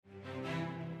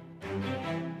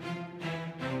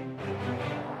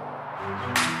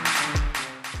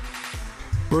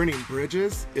Burning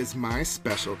bridges is my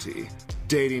specialty.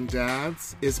 Dating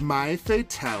dads is my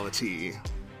fatality.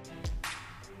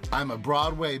 I'm a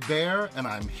Broadway bear, and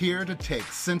I'm here to take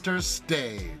center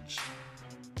stage.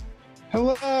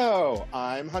 Hello,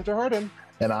 I'm Hunter Harden.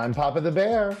 And I'm Papa the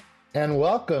Bear. And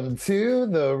welcome to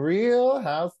the Real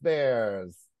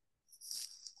Housebears.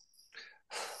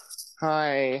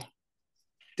 Hi,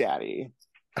 Daddy.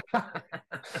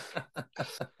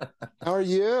 How are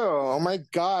you? Oh my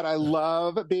God, I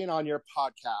love being on your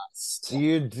podcast.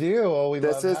 You do. Well,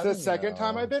 this is the second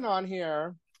time I've been on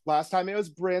here. Last time it was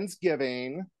Bryn's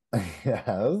Giving.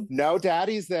 Yes. No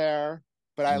daddy's there,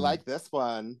 but I like this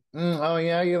one. Oh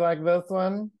yeah, you like this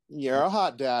one? You're a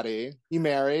hot daddy. You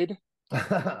married?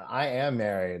 I am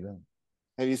married.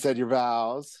 Have you said your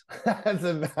vows? As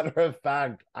a matter of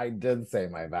fact, I did say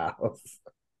my vows.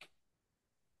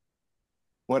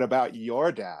 What about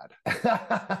your dad?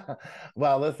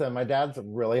 Well, listen, my dad's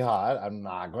really hot. I'm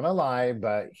not going to lie,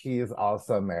 but he's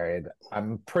also married.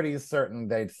 I'm pretty certain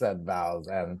they said vows,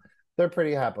 and they're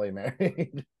pretty happily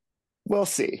married. We'll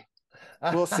see.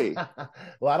 We'll see.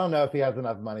 Well, I don't know if he has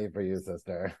enough money for you,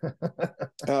 sister.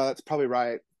 That's probably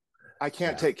right. I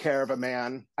can't take care of a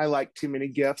man. I like too many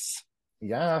gifts.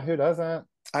 Yeah, who doesn't?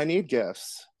 I need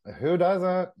gifts. Who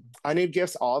doesn't? I need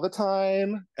gifts all the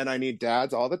time, and I need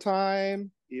dads all the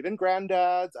time, even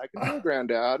granddads. I can be a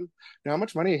granddad. Know how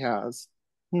much money he has.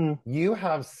 You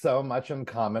have so much in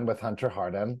common with Hunter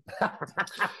Harden.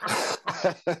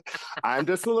 I'm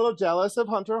just a little jealous of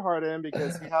Hunter Harden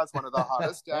because he has one of the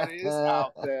hottest daddies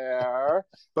out there.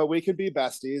 But we could be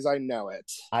besties. I know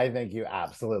it. I think you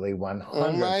absolutely 100%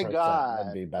 oh my God.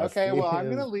 would be besties. Okay, well, I'm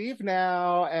going to leave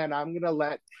now, and I'm going to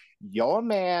let your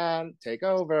man take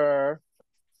over.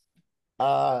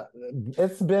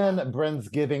 It's been Bryn's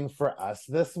Giving for us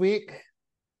this week.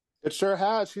 It sure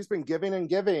has. She's been giving and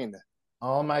giving.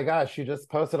 Oh my gosh, she just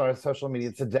posted on social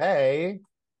media today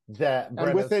that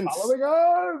Bryn is following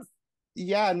us.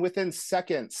 Yeah, and within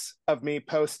seconds of me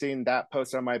posting that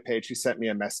post on my page, she sent me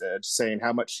a message saying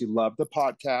how much she loved the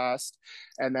podcast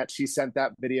and that she sent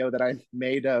that video that I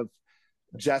made of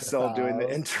Jessel doing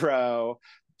the intro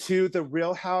to the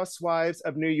Real Housewives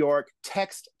of New York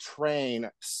text train.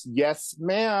 Yes,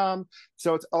 ma'am.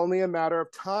 So it's only a matter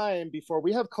of time before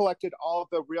we have collected all of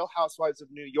the Real Housewives of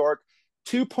New York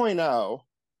 2.0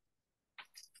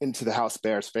 into the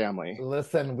Housebears family.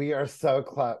 Listen, we are so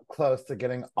close to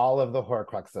getting all of the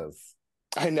Horcruxes.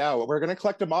 I know. We're going to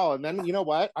collect them all. And then, you know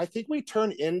what? I think we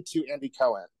turn into Andy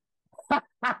Cohen.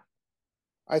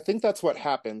 I think that's what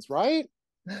happens, right?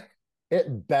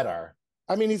 It better.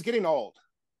 I mean, he's getting old.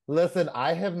 Listen,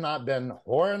 I have not been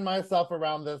whoring myself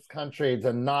around this country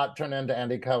to not turn into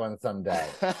Andy Cohen someday.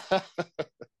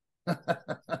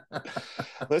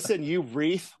 Listen, you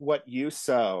reap what you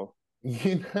sow.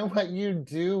 You know what? You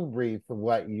do reap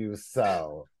what you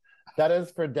sow. That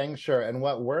is for dang sure. And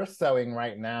what we're sowing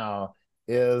right now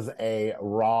is a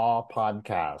raw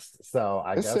podcast. So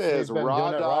I guess this is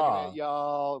raw dogging it,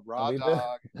 y'all. Raw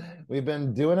dog. We've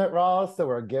been doing it raw, so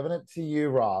we're giving it to you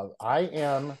raw. I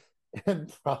am in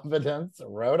Providence,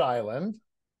 Rhode Island.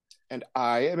 And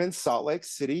I am in Salt Lake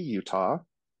City, Utah.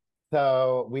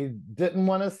 So we didn't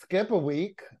want to skip a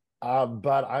week,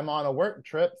 but I'm on a work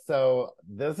trip, so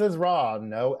this is raw.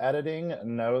 No editing,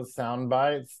 no sound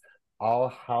bites, all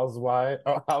house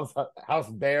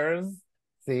bears.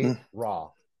 See,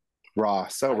 raw. Raw,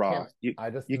 so raw. You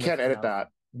can't edit that.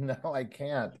 No, I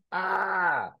can't.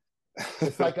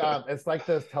 It's like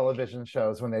those television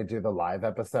shows when they do the live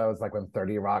episodes, like when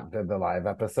 30 Rock did the live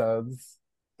episodes.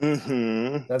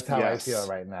 Mm-hmm. That's how I feel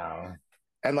right now.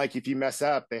 And like if you mess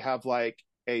up, they have like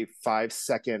a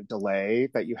 5-second delay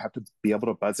that you have to be able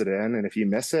to buzz it in. And if you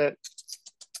miss it,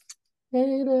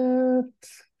 hate it.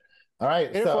 All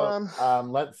right, so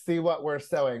let's see what we're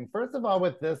sewing. First of all,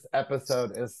 what this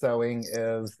episode is sewing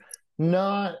is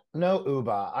no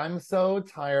Uba. I'm so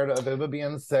tired of Uba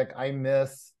being sick. I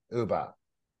miss Uba.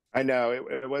 I know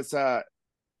it was. I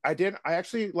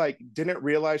actually didn't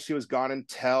realize she was gone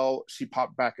until she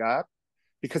popped back up.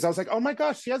 Because I was like, oh my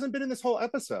gosh, she hasn't been in this whole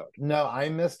episode. No, I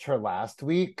missed her last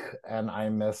week and I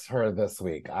miss her this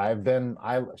week.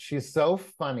 She's so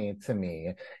funny to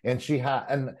me. And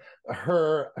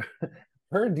her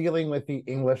dealing with the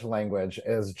English language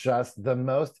is just the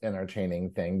most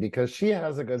entertaining thing because she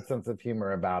has a good sense of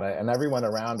humor about it and everyone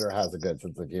around her has a good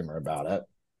sense of humor about it.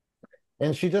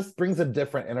 And she just brings a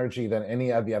different energy than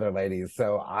any of the other ladies.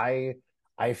 So I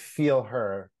feel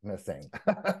her missing.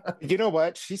 You know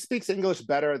what? She speaks English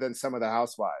better than some of the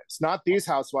housewives. Not these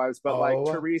housewives, but like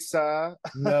Teresa.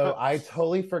 No, I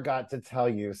totally forgot to tell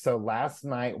you. So last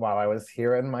night while I was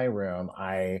here in my room,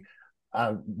 I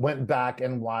went back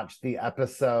and watched the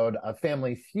episode of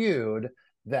Family Feud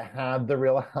that had the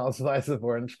Real Housewives of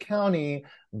Orange County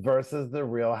versus the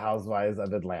Real Housewives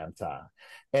of Atlanta.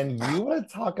 And you want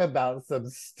to talk about some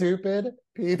stupid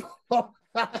people.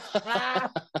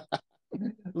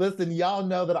 Listen, y'all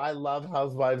know that I love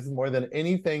Housewives more than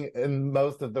anything in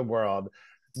most of the world.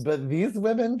 But these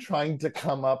women trying to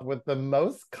come up with the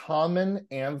most common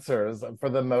answers for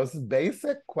the most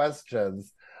basic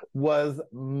questions was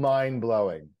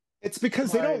mind-blowing. It's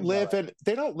because they don't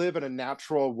live in a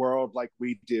natural world like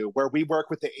we do, where we work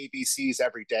with the ABCs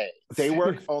every day. They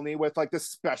work only with like the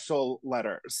special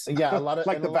letters. Yeah, a lot of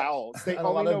like the vowels. They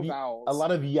only know vowels. A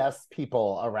lot of yes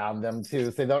people around them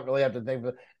too, so they don't really have to think.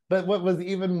 But what was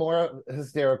even more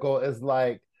hysterical is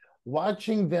like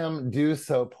watching them do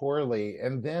so poorly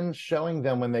and then showing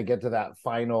them when they get to that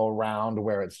final round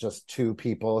where it's just two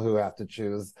people who have to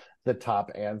choose the top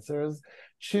answers,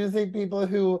 choosing people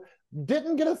who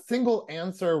didn't get a single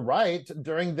answer right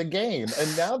during the game,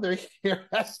 and now they're here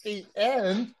at the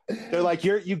end. They're like,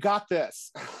 you got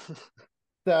this.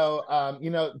 So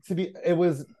it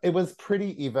was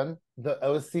pretty even. The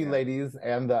OC ladies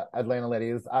and the Atlanta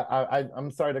ladies, I'm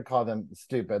sorry to call them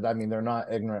stupid. I mean, they're not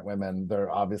ignorant women.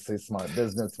 They're obviously smart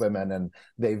business women, and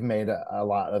they've made a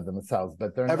lot of themselves,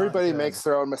 but everybody makes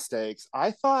their own mistakes.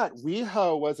 I thought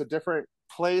WeHo was a different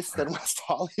place than West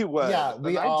Hollywood. Yeah,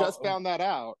 I just found that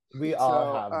out. We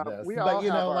all have this. We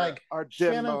all have our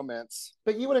dim moments.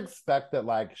 But you would expect that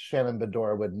like Shannon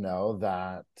Bedore would know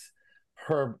that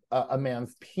a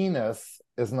man's penis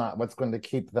is not what's going to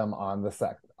keep them on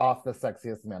off the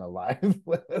sexiest man alive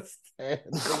list and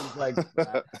things like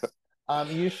that.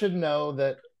 You should know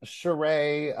that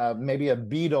Sheree, maybe a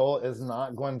beetle, is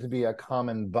not going to be a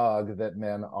common bug that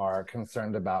men are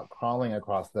concerned about crawling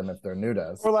across them if they're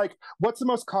nudists. Or like, what's the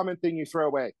most common thing you throw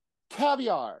away?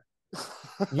 Caviar.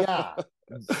 Yeah.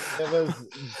 It was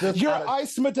just your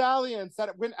ice medallions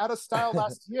that went out of style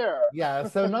last year. Yeah,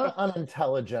 so not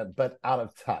unintelligent, but out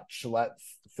of touch.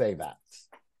 Let's say that.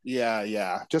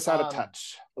 Yeah, just out of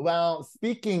touch. Well,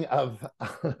 speaking of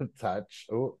out of touch,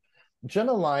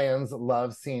 Jenna Lyons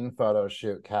loves seeing photo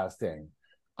shoot casting.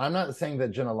 I'm not saying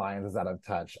that Jenna Lyons is out of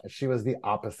touch. She was the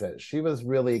opposite. She was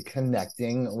really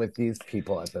connecting with these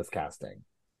people at this casting.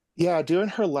 Yeah, doing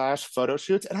her last photo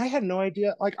shoots, and I had no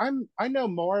idea. Like, I know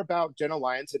more about Jenna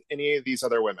Lyons than any of these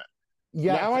other women.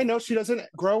 Yeah. Now I know she doesn't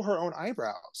grow her own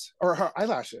eyebrows or her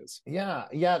eyelashes. Yeah.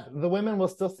 The women will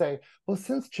still say, "Well,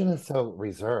 since Jenna's so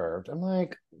reserved," I'm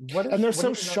like, "What?" And they're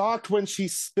so shocked when she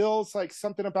spills like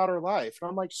something about her life, and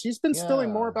I'm like, "She's been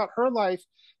spilling more about her life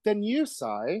than you,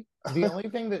 Sai." The only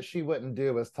thing that she wouldn't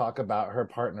do is talk about her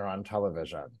partner on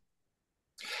television.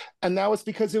 And that was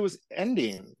because it was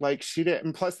ending. Like, she didn't,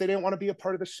 and plus they didn't want to be a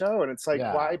part of the show. And it's like,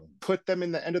 why put them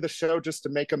in the end of the show just to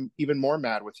make them even more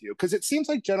mad with you? Because it seems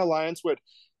like Jenna Lyons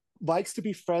likes to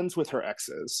be friends with her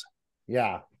exes.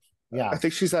 Yeah. I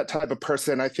think she's that type of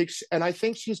person. I think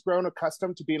she's grown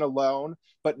accustomed to being alone,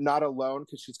 but not alone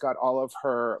because she's got all of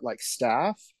her like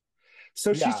staff.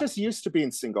 So she's just used to being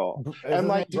single. And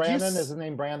like, Brandon, is his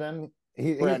name Brandon?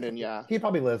 Brandon, he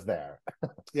probably lives there.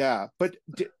 Yeah, but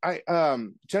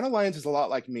Jenna Lyons is a lot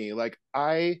like me. Like,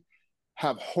 I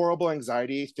have horrible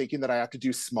anxiety thinking that I have to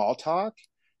do small talk,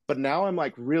 but now I'm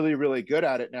like really, really good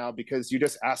at it now because you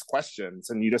just ask questions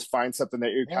and you just find something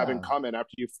that you have in common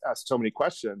after you've asked so many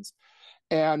questions.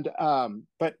 And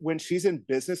but when she's in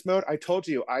business mode, I told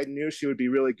you I knew she would be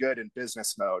really good in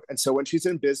business mode. And so when she's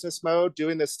in business mode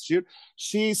doing this shoot,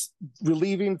 she's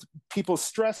relieving people's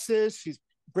stresses. She's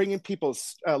bringing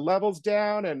people's levels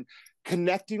down and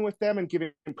connecting with them and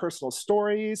giving personal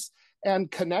stories and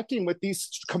connecting with these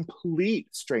complete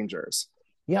strangers.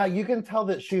 Yeah, you can tell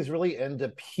that she's really into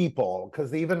people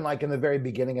because even like in the very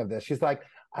beginning of this, she's like,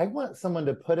 I want someone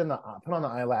to put on the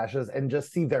eyelashes and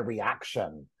just see their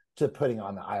reaction to putting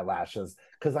on the eyelashes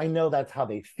because I know that's how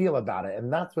they feel about it.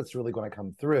 And that's what's really going to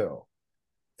come through.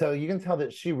 So you can tell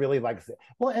that she really likes it.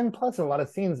 Well, and plus in a lot of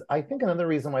scenes, I think another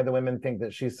reason why the women think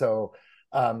that she's so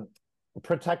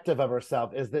protective of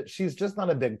herself is that she's just not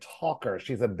a big talker.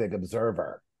 She's a big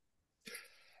observer.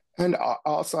 And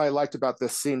also I liked about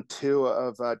this scene too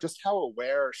of just how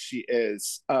aware she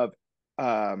is of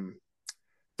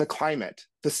the climate,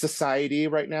 the society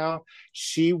right now.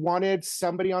 She wanted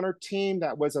somebody on her team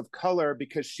that was of color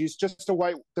because she's just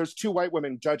there's two white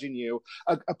women judging you,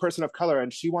 a person of color,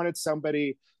 and she wanted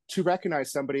somebody to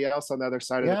recognize somebody else on the other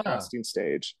side of the casting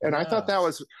stage. And I thought that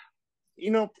was,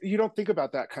 you don't think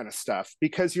about that kind of stuff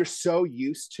because you're so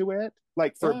used to it,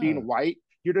 like for being white,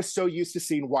 you're just so used to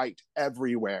seeing white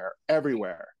everywhere.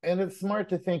 And it's smart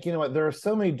to think, you know what, there are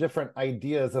so many different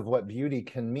ideas of what beauty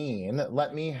can mean.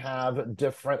 Let me have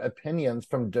different opinions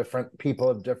from different people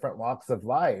of different walks of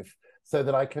life so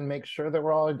that I can make sure that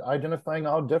we're all identifying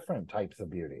all different types of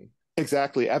beauty.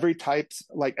 Exactly. Every type,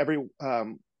 what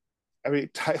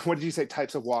did you say,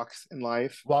 types of walks in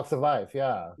life? Walks of life,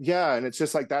 yeah. Yeah, and it's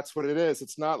just like, that's what it is.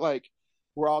 It's not like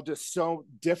we're all just so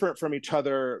different from each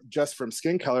other just from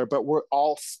skin color, but we're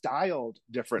all styled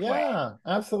differently. Yeah,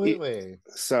 absolutely.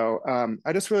 So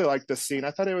I just really liked this scene.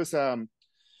 I thought it was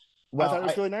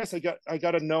really nice. I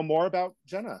got to know more about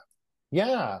Jenna.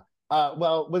 Yeah.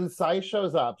 Well, when Sai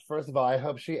shows up, first of all, I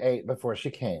hope she ate before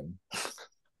she came.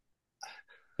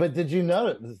 But did you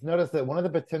notice that one of the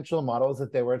potential models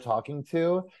that they were talking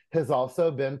to has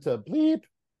also been to Bleep?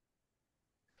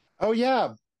 Oh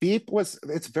yeah, Beep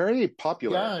it's very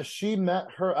popular. Yeah, she met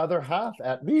her other half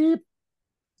at Beep.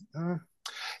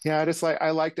 Yeah,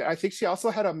 I liked it. I think she also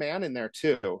had a man in there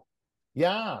too.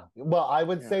 Yeah. Well, I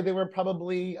would say they were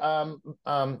probably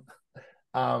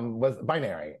was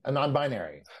binary, a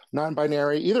non-binary.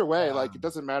 Either way, it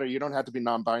doesn't matter. You don't have to be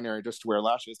non-binary just to wear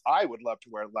lashes. I would love to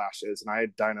wear lashes, and I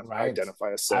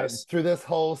identify as cis. Through this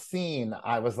whole scene,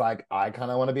 I was like, I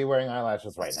kind of want to be wearing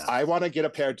eyelashes right now. I want to get a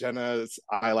pair of Jenna's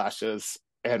eyelashes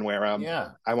and wear them.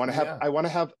 Yeah. I want to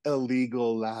have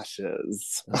illegal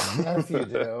lashes. Yes, you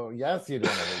do. Yes, you do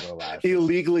have illegal lashes.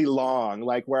 Illegally long,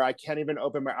 where I can't even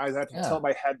open my eyes. I have to tilt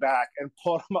my head back and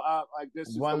pull them up like this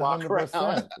just 100%. To walk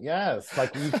around. Yes,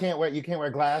 you can't wear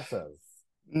glasses.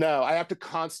 No, I have to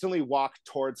constantly walk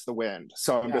towards the wind.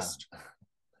 So I'm just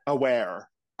aware.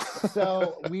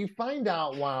 So we find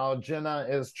out while Jenna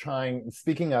is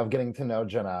speaking of getting to know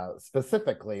Jenna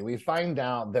specifically, we find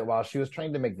out that while she was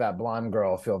trying to make that blonde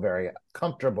girl feel very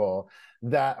comfortable,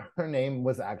 that her name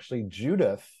was actually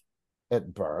Judith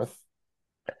at birth.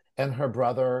 And her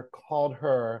brother called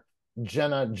her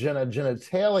Jenna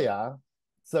Genitalia.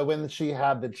 So when she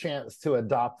had the chance to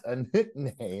adopt a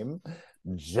nickname,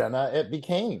 Jenna it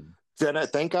became. Jenna,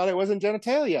 thank God it wasn't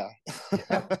genitalia.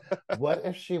 Yeah. What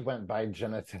if she went by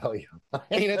genitalia? I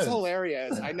mean, it's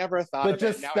hilarious. I never thought but of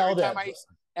just it. Now, spelled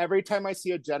every time I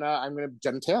see a Jenna, I'm going to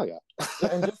genitalia.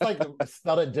 And just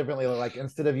spelled it differently. Like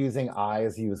instead of using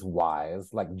I's, use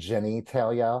Y's, like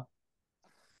genitalia.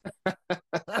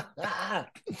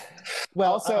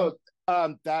 Well, also,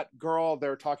 that girl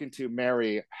they're talking to,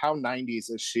 Mary, how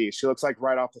 90s is she? She looks like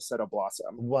right off the set of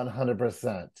Blossom.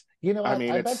 100%. You know what?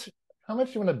 I bet how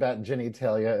much you want to bet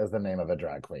genitalia is the name of a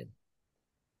drag queen?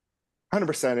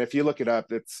 100%. If you look it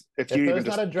up, if there's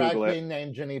not a drag queen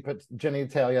named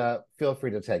genitalia, feel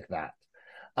free to take that.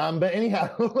 But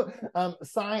anyhow,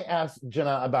 Sai asked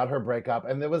Jenna about her breakup,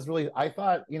 and I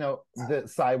thought, that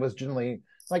Sai was genuinely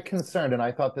concerned, and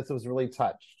I thought this was really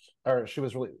touched, or she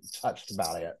was really touched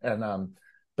about it, and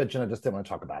but Jenna just didn't want to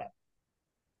talk about it.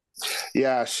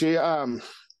 Yeah, she's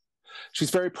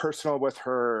very personal with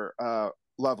her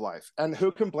love life, and who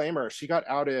can blame her? She got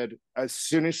outed as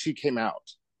soon as she came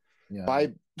out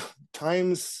by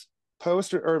Times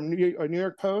Post or New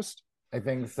York Post. I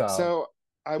think so. So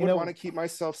I would want to keep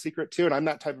myself secret too, and I'm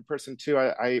that type of person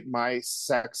too. My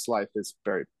sex life is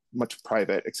very much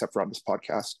private, except for on this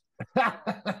podcast.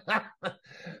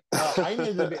 I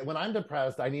need to when I'm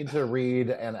depressed, I need to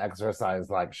read and exercise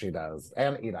like she does,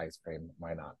 and eat ice cream.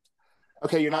 Why not?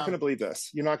 Okay, you're not going to believe this.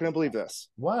 You're not going to believe this.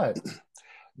 What?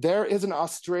 There is an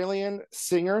Australian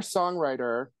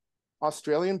singer-songwriter,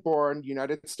 Australian-born,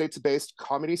 United States-based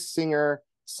comedy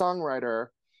singer-songwriter.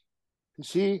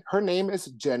 Her name is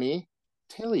Jenny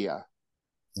Talia.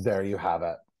 There you have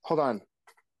it. Hold on.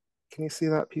 Can you see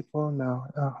that, people? No.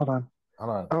 Hold on.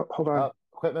 Oh, hold on.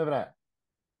 Quit moving it.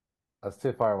 That's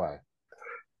too far away.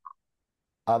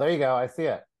 Oh, there you go. I see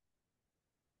it.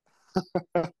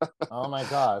 Oh my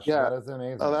gosh. Yeah. That is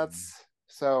amazing. Oh,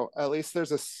 so at least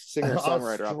there's a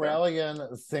singer-songwriter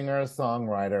Australian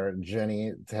singer-songwriter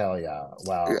Jenny Talia.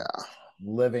 Wow. Yeah.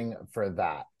 Living for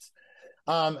that.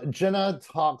 Jenna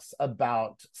talks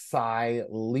about Sai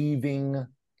leaving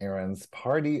Aaron's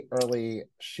party early.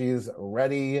 She's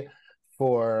ready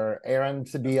for Aaron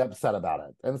to be upset about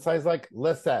it. And Sai's like,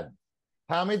 listen,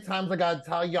 how many times I gotta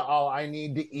tell y'all I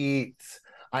need to eat?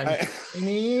 I'm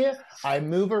skinny. I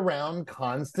move around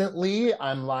constantly.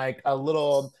 I'm like a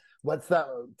little, what's that,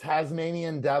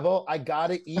 Tasmanian devil? I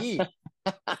gotta eat.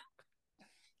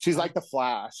 She's like the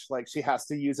Flash. She has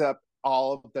to use up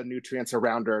all of the nutrients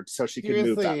around her so she can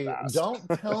move that fast. Don't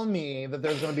tell me that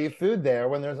there's going to be food there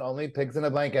when there's only pigs in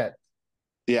a blanket.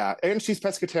 Yeah, and she's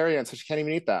pescatarian, so she can't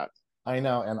even eat that. I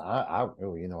know, and I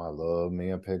love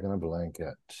me a pig in a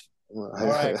blanket. All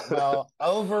right. Well,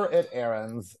 over at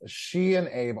Erin's, she and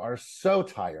Abe are so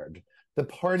tired. The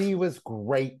party was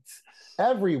great.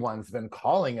 Everyone's been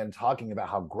calling and talking about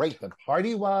how great the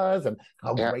party was and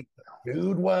how great the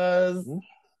food was.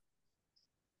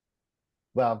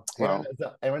 Well,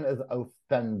 Erin is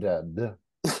offended.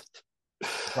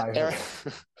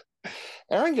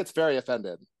 Erin gets very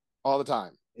offended all the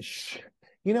time.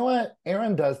 You know what?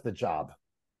 Erin does the job.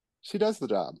 She does the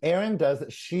job. Erin does.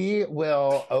 She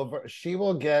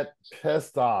will get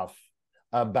pissed off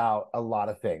about a lot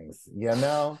of things, you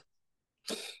know?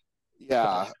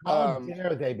 Yeah. How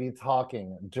dare they be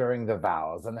talking during the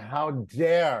vows, and how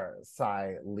dare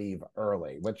Sai leave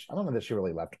early, which I don't know that she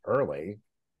really left early.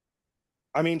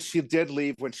 I mean, she did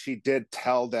leave when she did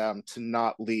tell them to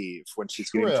not leave when she's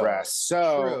getting dressed.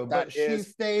 So but she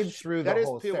stayed through the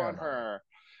whole ceremony. On her.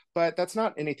 But that's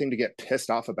not anything to get pissed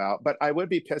off about. But I would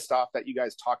be pissed off that you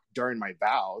guys talked during my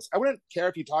vows. I wouldn't care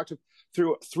if you talked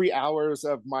through 3 hours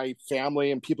of my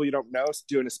family and people you don't know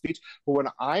doing a speech. But when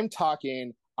I'm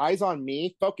talking, eyes on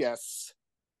me, focus.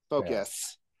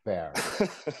 Fair.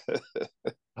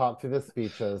 Talk through the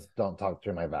speeches, don't talk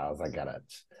through my vows. I get it.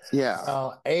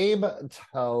 Yeah. Abe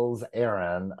tells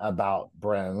Erin about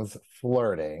Bryn's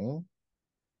flirting.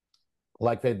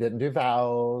 Like they didn't do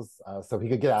vows, so he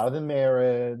could get out of the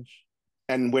marriage.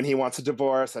 And when he wants a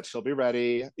divorce, that she'll be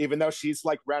ready, even though she's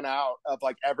like run out of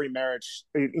like every marriage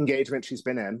engagement she's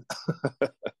been in.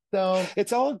 So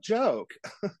it's all a joke.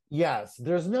 Yes,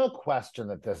 there's no question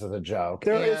that this is a joke.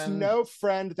 There is no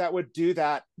friend that would do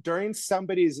that during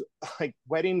somebody's like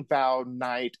wedding vow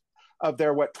night of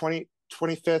their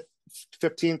 25th,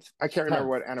 15th, I can't remember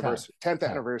what anniversary, 10th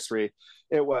anniversary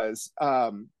it was.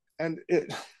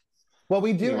 Well,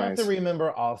 we do have to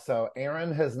remember also,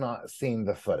 Erin has not seen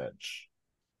the footage.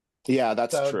 Yeah,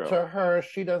 that's true. To her,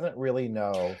 she doesn't really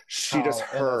know. She just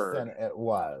heard it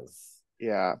was.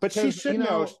 Yeah, but she should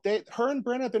know. Her and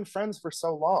Bryn have been friends for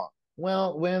so long.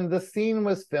 Well, when the scene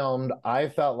was filmed, I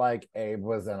felt like Abe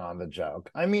was in on the joke.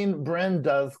 I mean, Bryn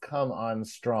does come on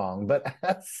strong, but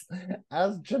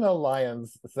as Jenna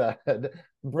Lyons said,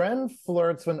 Bryn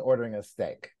flirts when ordering a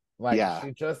steak.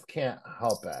 She just can't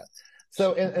help it.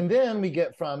 So, and then we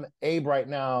get from Abe right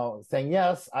now saying,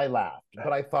 yes, I laughed,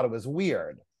 but I thought it was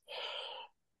weird.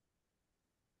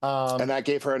 And that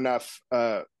gave her enough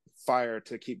fire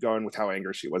to keep going with how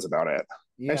angry she was about it.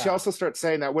 Yeah. And she also starts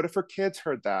saying that, what if her kids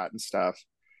heard that and stuff?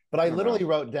 But I literally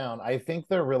wrote down, I think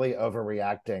they're really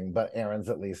overreacting, but Erin's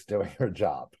at least doing her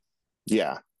job.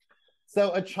 Yeah.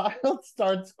 So a child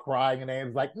starts crying and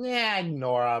Abe's like, nah,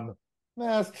 ignore him.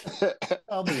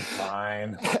 I'll be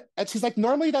fine. And she's like,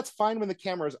 normally that's fine when the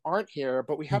cameras aren't here,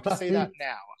 but we have to say that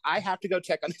now. I have to go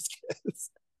check on these kids.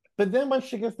 But then when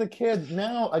she gets the kids,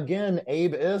 now again,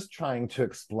 Abe is trying to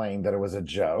explain that it was a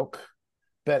joke,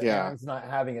 but Erin's not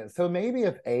having it. So maybe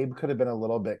if Abe could have been a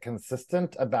little bit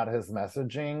consistent about his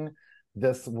messaging,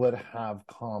 this would have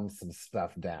calmed some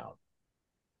stuff down.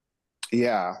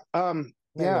 Yeah.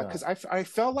 Because I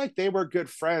felt like they were good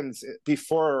friends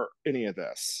before any of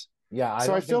this. Yeah.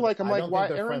 I feel like why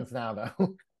they're Erin? Friends now,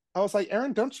 though. I was like,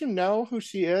 Erin, don't you know who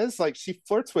she is? Like, she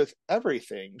flirts with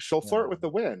everything. She'll flirt with the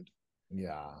wind.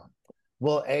 Yeah.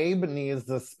 Well, Abe needs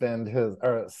to spin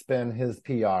his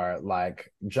PR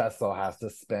like Jessel has to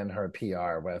spin her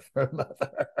PR with her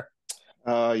mother.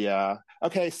 Oh, yeah.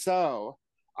 Okay, so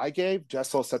I gave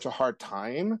Jessel such a hard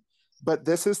time, but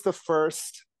this is the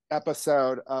first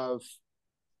episode of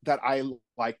that I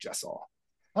like Jessel.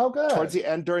 Oh, good. Towards the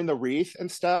end, during the wreath and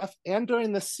stuff, and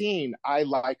during the scene, I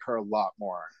like her a lot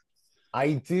more.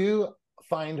 I do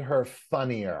find her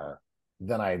funnier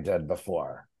than I did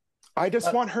before. I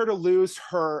just want her to lose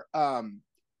her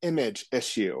image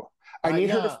issue. I need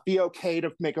her to be okay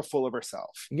to make a fool of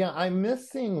herself. Yeah, I'm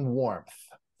missing warmth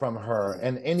from her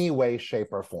in any way, shape,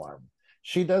 or form.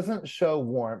 She doesn't show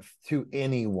warmth to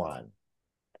anyone.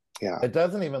 Yeah. It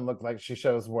doesn't even look like she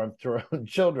shows warmth to her own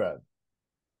children.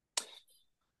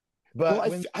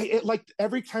 But like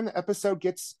every time the episode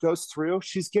goes through,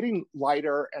 she's getting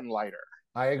lighter and lighter.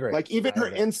 I agree. Like even her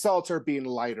insults are being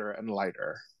lighter and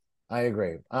lighter. I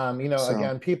agree.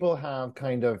 Again, people have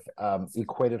kind of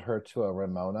equated her to a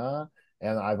Ramona,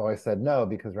 and I've always said no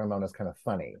because Ramona's kind of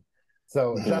funny.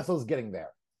 So Jessel's getting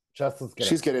there.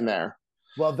 She's getting there.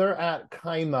 Well, they're at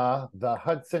Kaima, the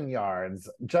Hudson Yards.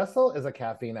 Jessel is a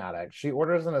caffeine addict. She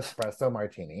orders an espresso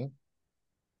martini.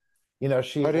 You know,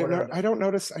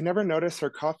 I never noticed her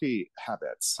coffee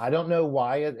habits. I don't know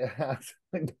why it has.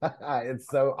 It's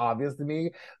so obvious to me,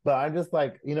 but I'm just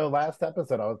like, last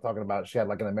episode I was talking about she had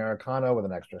like an Americano with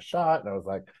an extra shot, and I was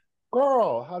like,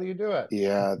 girl, how do you do it?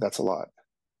 Yeah, that's a lot.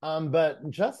 But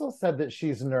Jessel said that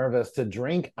she's nervous to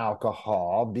drink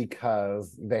alcohol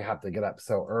because they have to get up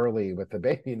so early with the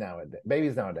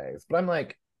babies nowadays. But I'm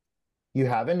like, you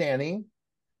have a nanny,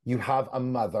 you have a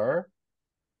mother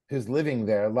who's living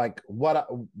there. Like, what?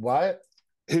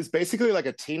 Who's basically like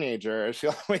a teenager. She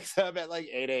wakes up at like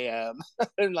 8 a.m.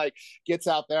 and like gets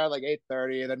out there at like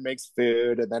 8:30 and then makes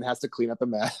food and then has to clean up a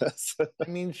mess. I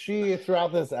mean, she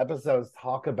throughout this episode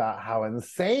talk about how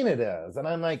insane it is. And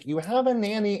I'm like, you have a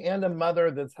nanny and a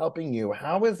mother that's helping you.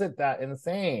 How is it that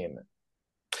insane?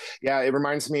 Yeah, it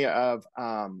reminds me of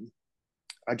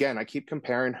again, I keep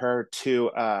comparing her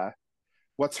to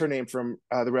what's her name from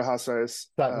the Real Housewives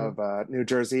Sutton? of New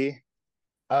Jersey?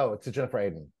 Oh, it's a Jennifer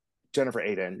Aiden. Jennifer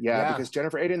Aiden. Yeah, because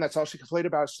Jennifer Aiden, that's all she complained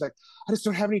about. She's like, I just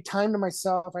don't have any time to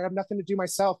myself. I have nothing to do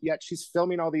myself. Yet she's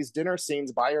filming all these dinner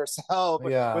scenes by herself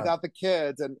without the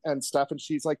kids and stuff. And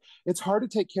she's like, it's hard to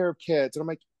take care of kids. And I'm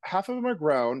like, half of them are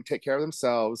grown, take care of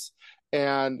themselves.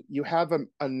 And you have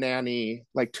a nanny,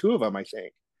 like 2 of them, I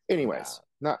think. Anyways,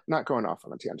 not going off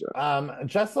on a tangent.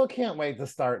 Jessel can't wait to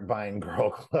start buying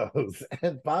girl clothes.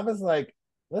 And Bob is like,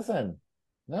 listen,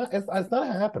 no, it's not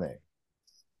happening.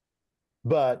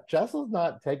 But Jessel's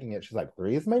not taking it. She's like,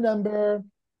 3 is my number.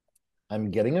 I'm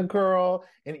getting a girl.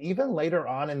 And even later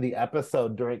on in the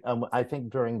episode, I think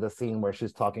during the scene where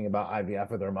she's talking about IVF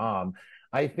with her mom,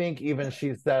 I think even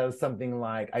she says something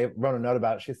like, I wrote a note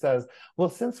about it. She says, well,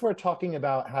 since I'm talking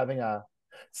about having a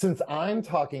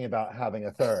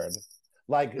third,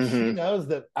 like she knows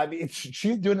that, I mean,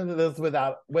 she's doing this with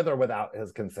or without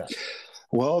his consent.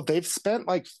 Well, they've spent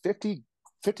like 50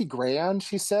 grand,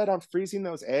 she said, on freezing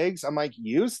those eggs. I'm like,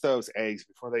 use those eggs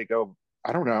before they go.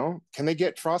 I don't know. Can they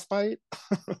get frostbite?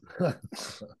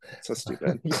 So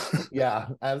stupid. Yeah,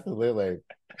 absolutely.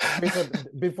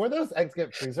 Before those eggs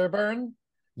get freezer burn,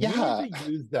 you need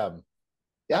to use them.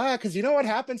 Yeah, because you know what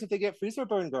happens if they get freezer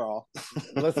burn, girl.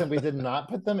 Listen, we did not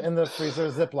put them in the freezer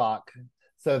Ziploc,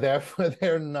 so therefore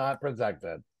they're not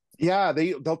protected. Yeah,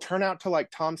 they'll turn out to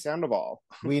like Tom Sandoval.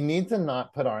 We need to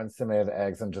not put our inseminated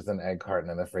eggs in just an egg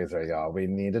carton in the freezer, y'all. We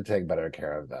need to take better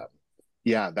care of them.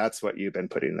 Yeah, that's what you've been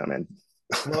putting them in.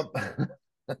 Well,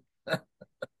 what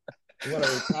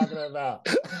are we talking about?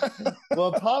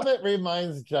 Well, Pavitt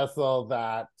reminds Jessel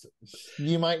that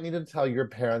you might need to tell your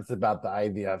parents about the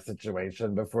IVF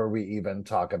situation before we even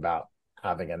talk about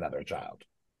having another child.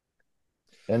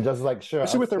 And just like, sure.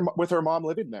 Especially with her mom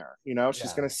living there, you know,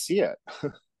 she's going to see it.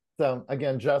 So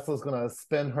again, Jessel's going to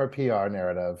spin her PR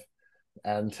narrative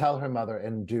and tell her mother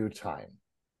in due time.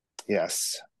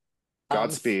 Yes.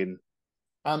 Godspeed.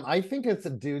 I think it's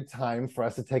a due time for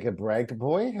us to take a break.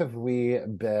 Boy, have we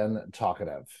been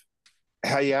talkative.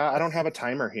 Yeah, I don't have a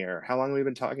timer here. How long have we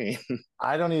been talking?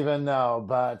 I don't even know,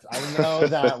 but I know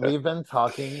that we've been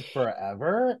talking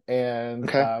forever, and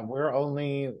we're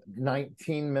only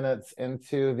 19 minutes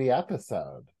into the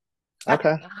episode.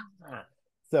 Okay.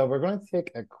 So we're going to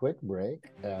take a quick break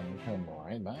and come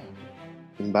right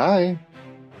back. Bye.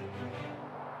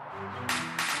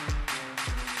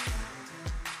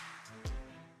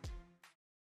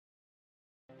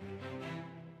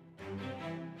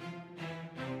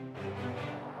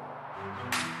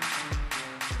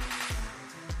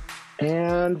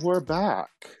 And we're back.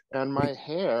 And my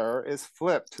hair is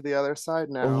flipped to the other side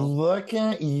now. Look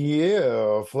at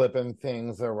you flipping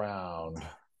things around.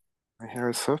 My hair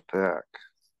is so thick.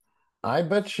 I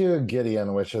bet you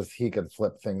Gideon wishes he could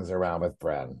flip things around with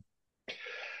Bren.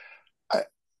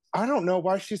 I don't know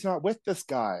why she's not with this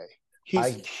guy.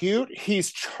 He's cute.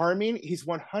 He's charming. He's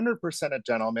 100% a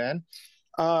gentleman.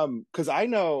 Because I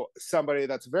know somebody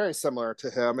that's very similar to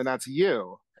him, and that's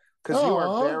you. Because you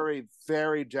are very,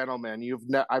 very gentleman.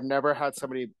 I've never had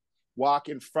somebody walk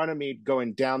in front of me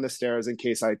going down the stairs in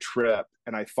case I trip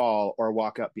and I fall, or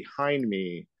walk up behind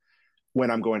me when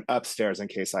I'm going upstairs in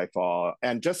case I fall.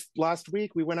 And just last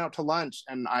week, we went out to lunch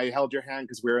and I held your hand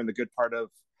because we were in the good part of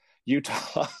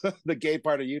Utah, the gay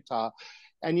part of Utah.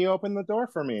 And you opened the door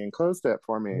for me and closed it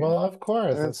for me. Well, of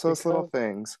course. And it's those little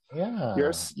things. Yeah.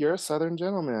 You're a Southern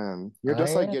gentleman. You're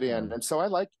just like Gideon. And so I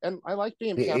like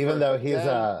being pampered. Even though he's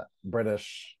a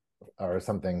British or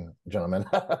something gentleman.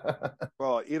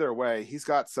 Well, either way, he's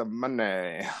got some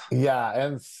money. Yeah,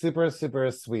 and super,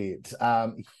 super sweet.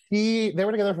 They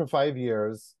were together for 5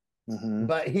 years,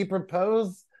 but he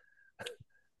proposed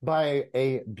by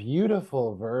a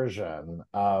beautiful version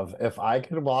of "If I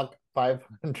Could Walk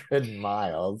 500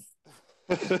 miles."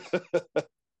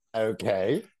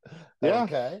 Okay. Yeah.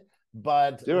 Okay.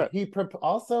 But he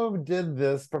also did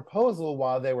this proposal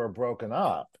while they were broken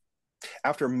up.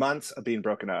 After months of being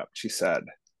broken up, she said.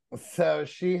 So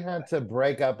she had to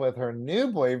break up with her new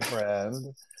boyfriend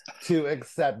to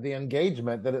accept the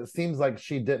engagement that it seems like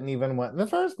she didn't even want in the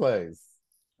first place.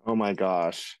 Oh my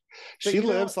gosh. But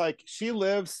She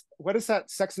lives, what is that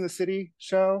Sex in the City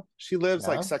show? She lives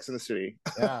like yeah, Sex in the City.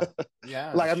 yeah,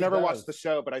 yeah, Like I've she never does. watched the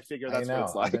show, but I figure I that's what know.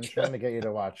 it's I've been like. trying to get you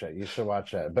to watch it. You should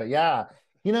watch it. But yeah,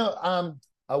 you know,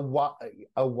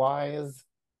 a wise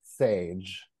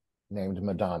sage named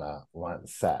Madonna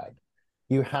once said,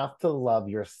 "You have to love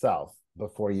yourself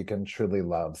before you can truly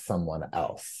love someone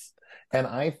else." And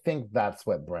I think that's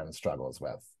what Bren struggles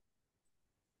with.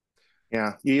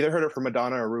 Yeah. You either heard it from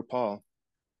Madonna or RuPaul.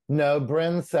 No,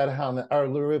 Bryn said or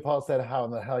RuPaul said, "How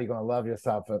in the hell are you going to love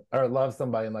yourself or love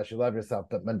somebody unless you love yourself?"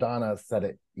 But Madonna said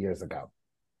it years ago.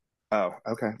 Oh,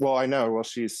 okay. Well, I know. Well,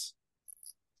 she's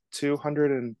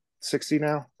 260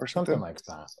 now or Something something. like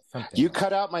that. Something You like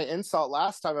cut out my insult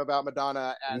last time about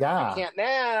Madonna, that. and you Yeah. can't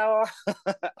now.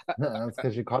 That's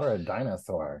because you called her a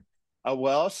dinosaur.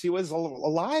 Well, she was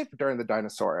alive during the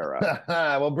dinosaur era.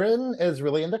 Well, Bryn is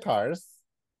really into cars.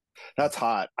 That's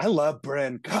hot. I love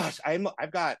Bryn. Gosh,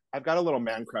 I've got a little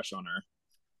man crush on her.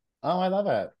 Oh, I love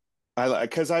it. I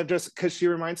like because she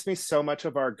reminds me so much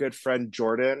of our good friend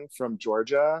Jordan from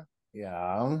Georgia.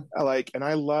 Yeah. And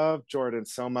I love Jordan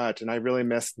so much, and I really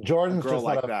miss a Jordan's girl just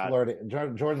not like a that. flirty.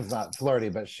 Jordan's not flirty,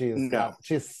 but No,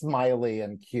 she's smiley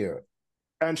and cute.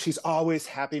 and she's always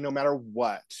happy no matter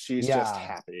what. She's just Yeah.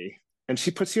 happy, and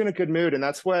she puts you in a good mood, and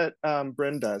that's what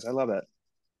Bryn does. I love it.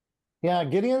 Yeah,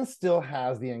 Gideon still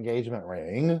has the engagement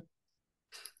ring.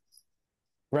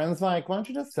 Bryn's like, "Why don't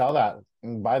you just sell that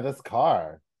and buy this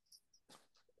car?"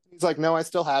 He's like, no, I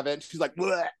still have it. She's like,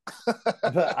 bleh.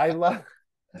 But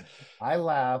I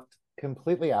laughed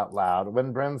completely out loud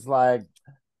when Bryn's like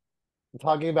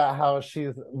talking about how she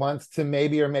wants to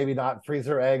maybe or maybe not freeze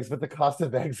her eggs, but the cost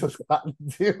of eggs has gotten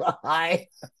too high.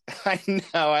 I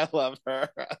know, I love her.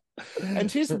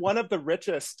 And she's one of the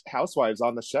richest housewives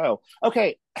on the show.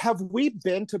 Okay, have we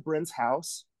been to Bryn's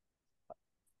house?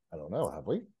 I don't know, have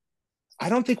we? I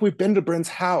don't think we've been to Bryn's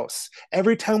house.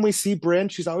 Every time we see Bryn,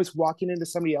 she's always walking into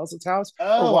somebody else's house or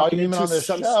Oh, walking you meant into on the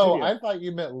some show? studio. I thought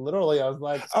you meant literally. I was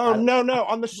like, Oh no, no,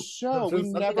 on the show. We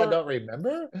something I never don't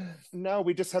remember. No,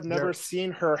 we just have never You're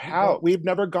seen her house. well, We've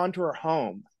never gone to her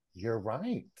home you're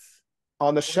right.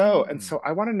 on the show. And Hmm. so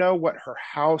I want to know what her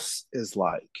house is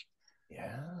like.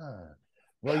 Yeah.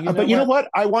 Well, you know But you know what?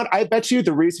 what? I bet you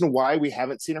the reason why we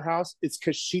haven't seen her house is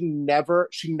because she never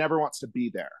wants to be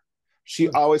there. She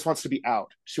always wants to be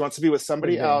out. She wants to be with Could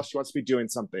somebody be. else. She wants to be doing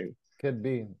something. Could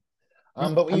be.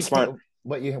 But I'm smart.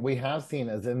 we have seen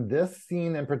is in this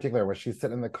scene in particular where she's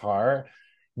sitting in the car,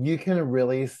 you can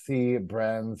really see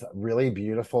Bren's really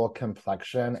beautiful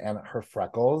complexion and her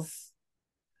freckles.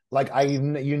 Like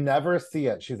you never see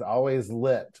it. She's always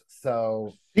lit.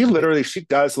 So She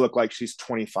does look like she's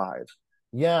 25.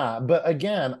 yeah, but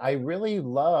again, I really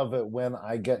love it when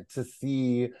I get to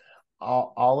see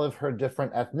all of her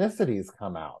different ethnicities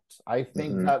come out. I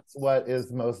think Hmm. that's what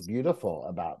is most beautiful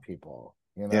about people,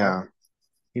 you know? Yeah,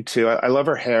 me too. I love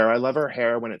her hair. I love her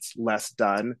hair when it's less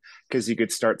done because you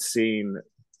could start seeing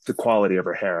the quality of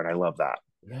her hair, and I love that.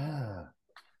 Yeah.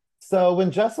 So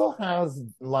when Jessel has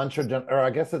lunch or dinner, or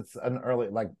I guess it's an early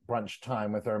like brunch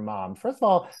time with her mom. First of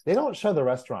all, they don't show the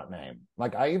restaurant name.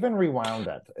 Like I even rewound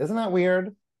it. Isn't that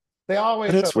weird? They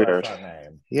always But show it's the weird. restaurant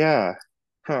name. Yeah.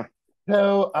 Huh.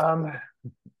 So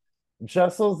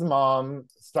Jessel's mom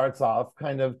starts off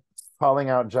kind of calling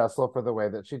out Jessel for the way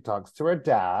that she talks to her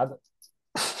dad.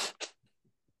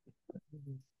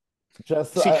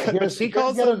 Jessel, But she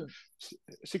calls him.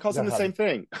 She calls him the same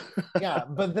thing. Yeah,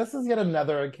 but this is yet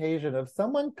another occasion of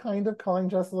someone kind of calling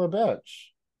Jessel a bitch.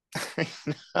 I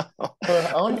know.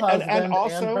 Her own husband and,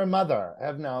 Also, her mother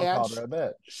have now called her a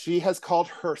bitch. she has called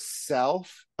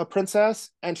herself a princess,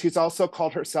 and she's also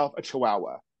called herself a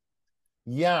chihuahua.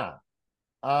 Yeah.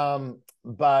 And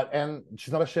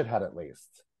she's not a shithead at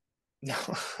least. No,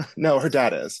 no, her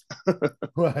dad is.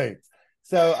 Right.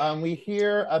 So we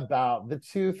hear about the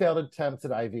 2 failed attempts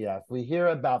at IVF. We hear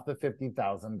about the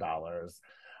 $50,000.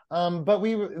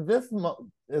 But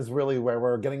is really where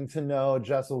we're getting to know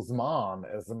Jessel's mom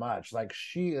as much. Like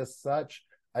she is such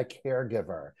a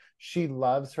caregiver. She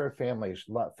loves her family.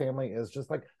 Family is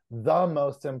just like the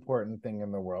most important thing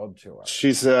in the world to her.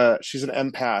 She's an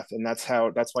empath, and that's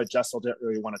why Jessel didn't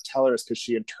really want to tell her, is because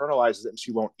she internalizes it and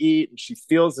she won't eat, and she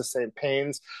feels the same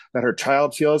pains that her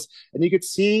child feels. And you could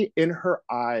see in her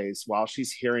eyes while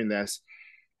she's hearing this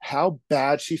how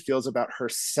bad she feels about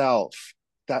herself,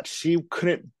 that she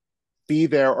couldn't be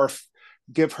there or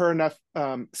give her enough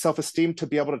self-esteem to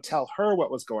be able to tell her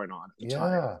what was going on at the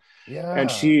time. Yeah.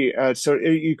 And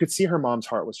you could see her mom's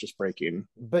heart was just breaking.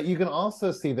 But you can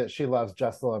also see that she loves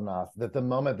Jessel enough that the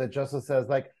moment that Jessel says,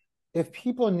 like, if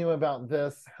people knew about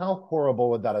this, how horrible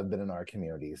would that have been in our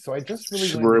community? So I just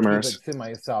really wanted to keep it to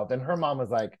myself. And her mom was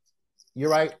like, you're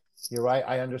right.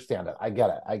 I understand it. I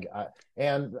get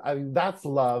it. That's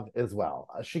love as well.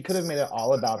 She could have made it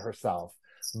all about herself,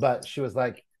 but she was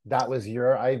like, that was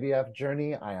your IVF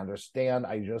journey. I understand.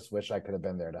 I just wish I could have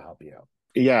been there to help you.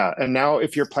 Yeah. And now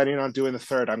if you're planning on doing the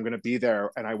third, I'm going to be there,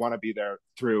 and I want to be there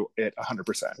through it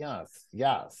 100%.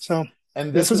 Yes. So,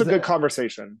 and this was a good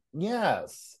conversation.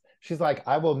 Yes. She's like,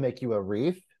 I will make you a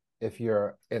wreath if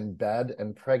you're in bed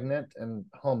and pregnant and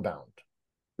homebound.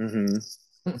 Mm-hmm.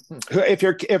 if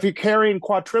you're carrying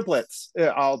quadruplets,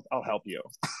 I'll help you.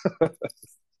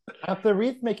 At the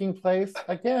wreath making place,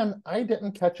 again, I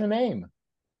didn't catch a name.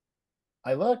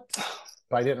 I looked,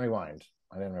 but I didn't rewind.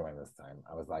 I didn't rewind this time.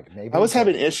 I was like, maybe I was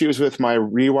having issues with my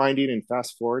rewinding and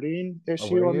fast forwarding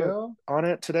issue on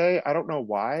it today. I don't know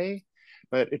why,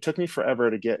 but it took me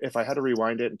forever to get. If I had to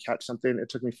rewind it and catch something, it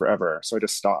took me forever. So I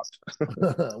just stopped.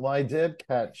 Well, I did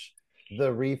catch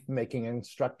the wreath making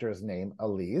instructor's name,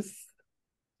 Elise.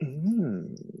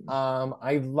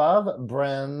 I love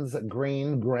Bren's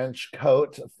green Grinch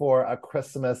coat for a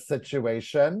Christmas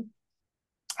situation.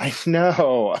 I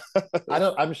know.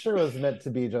 I'm sure it was meant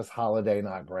to be just holiday,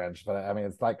 not Grinch, but I mean,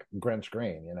 it's like Grinch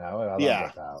green, you know?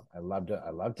 I loved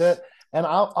it. And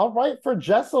I'll write for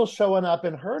Jessel showing up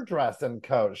in her dress and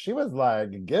coat. She was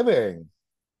like giving.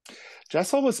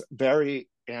 Jessel was very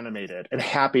animated and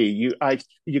happy.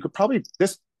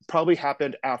 This probably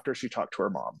happened after she talked to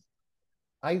her mom.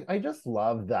 I just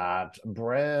love that.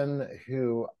 Bren,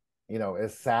 who, you know,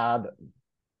 is sad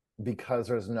because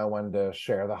there's no one to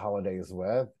share the holidays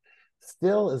with,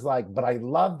 still is like, but I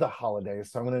love the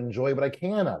holidays, so I'm going to enjoy what I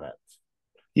can of it.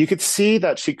 You could see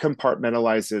that she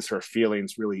compartmentalizes her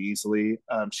feelings really easily.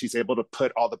 She's able to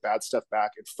put all the bad stuff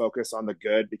back and focus on the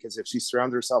good, because if she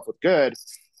surrounds herself with good,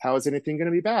 how is anything going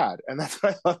to be bad? And that's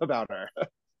what I love about her.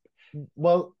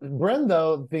 Well, Bren,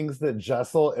 though, thinks that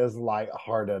Jessel is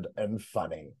lighthearted and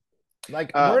funny.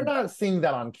 Like, we're not seeing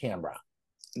that on camera.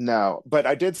 No, but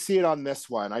I did see it on this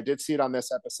one. I did see it on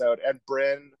this episode. And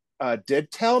Bryn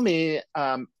did tell me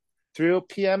through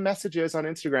PM messages on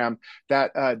Instagram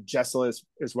that Jessel is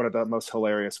one of the most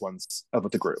hilarious ones of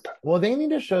the group. Well, they need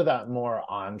to show that more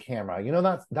on camera. You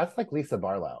know, that's like Lisa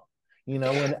Barlow. You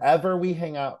know, whenever we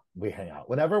hang out.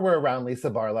 Whenever we're around Lisa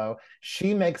Barlow,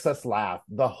 she makes us laugh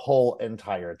the whole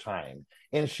entire time.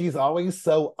 And she's always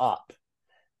so up.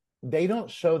 They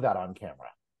don't show that on camera.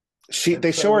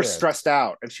 They show her stressed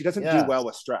out, and she doesn't do well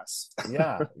with stress.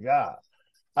 Yeah.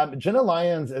 Jenna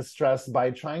Lyons is stressed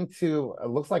by trying to, it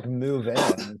looks like, move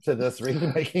in to this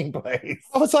wreath-making place.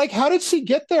 I was like, how did she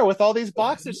get there with all these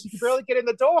boxes? She could barely get in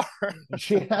the door.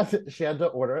 She had to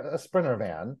order a Sprinter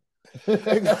van.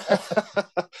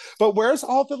 But where's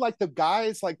all the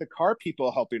guys, like the car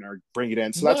people helping her bring it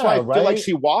in? So that's why I feel like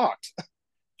she walked.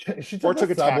 She took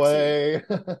a subway.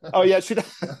 Taxi. Oh yeah, she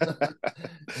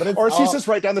she's just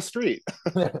right down the street.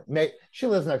 She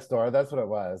lives next door. That's what it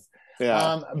was.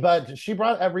 Yeah. But she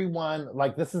brought everyone,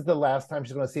 like, this is the last time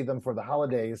she's going to see them for the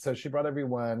holidays. So she brought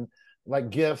everyone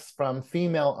like gifts from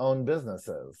female-owned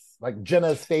businesses, like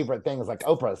Jenna's favorite things, like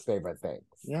Oprah's favorite things.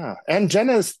 Yeah, and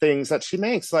Jenna's things that she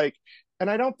makes, like,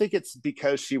 and I don't think it's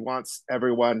because she wants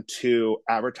everyone to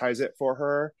advertise it for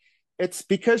her. It's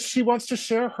because she wants to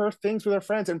share her things with her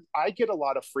friends. And I get a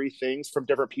lot of free things from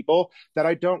different people that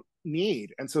I don't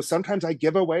need. And so sometimes I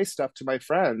give away stuff to my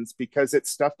friends because it's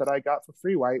stuff that I got for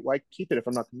free. Why keep it if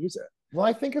I'm not going to use it? Well,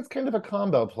 I think it's kind of a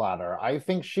combo platter. I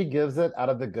think she gives it out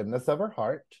of the goodness of her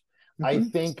heart. Mm-hmm. I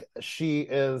think she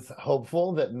is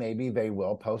hopeful that maybe they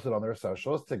will post it on their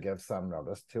socials to give some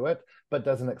notice to it, but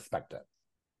doesn't expect it.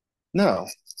 No.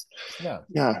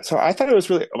 Yeah. So I thought it was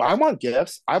really, I want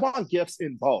gifts. I want gifts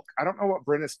in bulk. I don't know what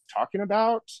Bryn is talking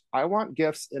about. I want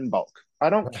gifts in bulk. I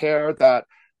don't care that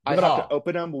I have to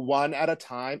open them one at a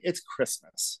time. It's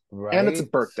Christmas. Right. And it's a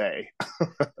birthday.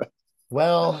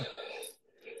 Well,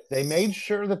 they made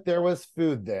sure that there was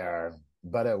food there,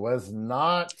 but it was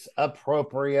not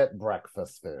appropriate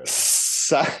breakfast food.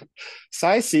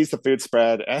 Sai sees the food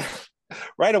spread and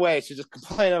right away, she's just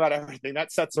complaining about everything.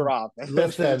 That sets her off. And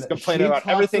listen, she's complaining about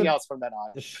everything else from then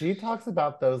on. She talks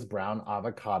about those brown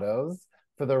avocados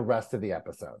for the rest of the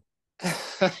episode.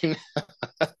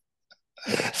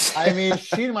 I mean,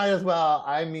 she might as well.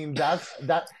 I mean, that.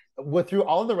 Through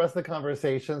all the rest of the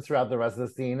conversations throughout the rest of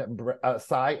the scene,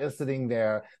 Sai is sitting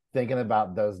there thinking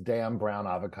about those damn brown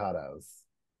avocados.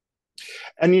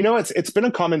 And you know, it's been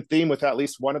a common theme with at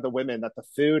least one of the women that the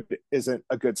food isn't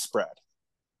a good spread.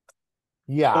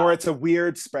 Yeah. Or it's a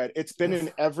weird spread. It's been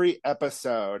in every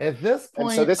episode. At this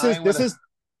And so point, this is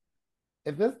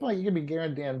at this point, you can be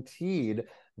guaranteed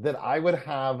that I would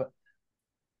have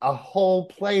a whole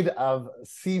plate of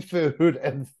seafood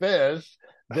and fish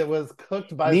that was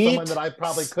cooked by someone that meat. I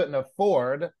probably couldn't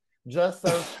afford, just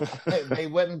so they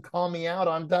wouldn't call me out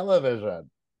on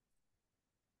television.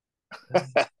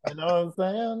 You know what I'm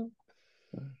saying?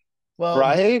 Well,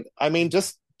 Right? I mean,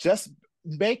 just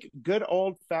make good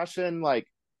old fashioned like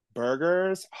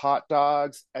burgers, hot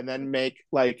dogs, and then make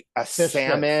like a fish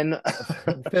salmon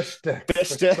sticks, fish sticks, fish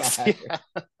sticks. Yeah.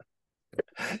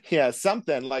 Yeah,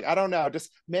 something like I don't know,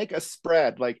 just make a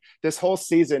spread. Like this whole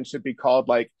season should be called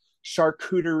like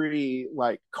charcuterie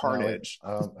like No, carnage.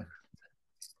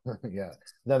 yeah,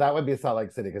 no, that would be Salt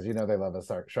Lake City because you know they love a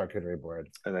charcuterie board.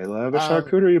 And I love a Um,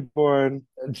 charcuterie board.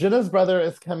 Jenna's brother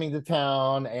is coming to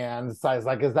town, and Sai's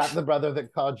like, "Is that the brother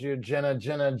that called you Jenna,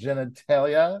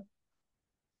 genitalia?"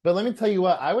 But let me tell you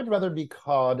what, I would rather be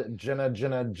called Jenna,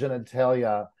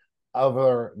 genitalia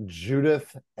over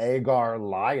Judith Agar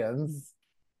Lyons.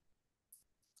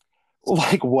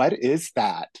 Like, what is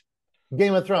that?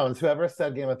 Game of Thrones. Whoever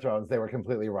said Game of Thrones, they were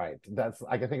completely right. That's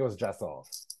I think it was Jessel.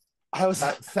 I was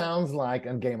That sounds like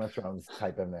a Game of Thrones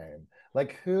type of name.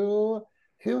 Like who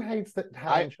hates that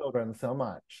having children so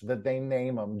much that they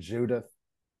name them Judith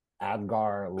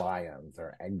Adgar Lyons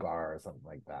or Edgar or something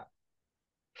like that.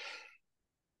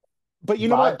 But you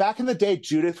know what? Back in the day,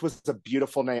 Judith was a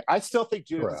beautiful name. I still think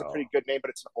Judith is a pretty good name,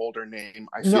 but it's an older name.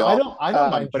 I feel. No, I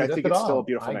don't mind but Judith I think at it's all. still a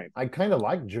beautiful name. I kind of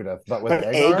like Judith, but with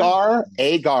Agar.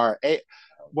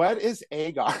 What is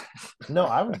Agar? No,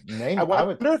 I would name. I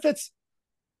wonder if it's.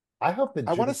 I hope that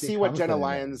I want to see what Jenna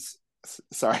Lyons.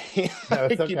 Sorry, no,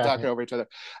 I keep talking over each other.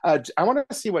 I want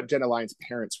to see what Jenna Lyons'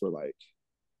 parents were like.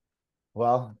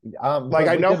 Well, like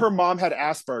I know her mom had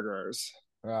Asperger's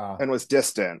and was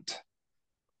distant.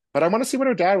 But I want to see what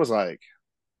her dad was like.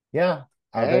 Yeah.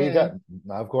 Oh, there you go.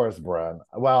 Of course, Bren.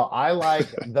 Well, I like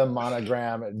the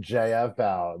monogram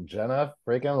JFL, Jenna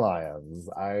freaking Lyons.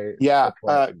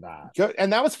 That. Good.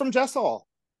 And that was from Jessel.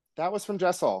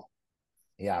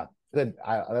 Yeah, good.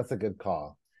 That's a good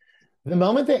call. The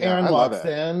moment that Erin walks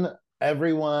in,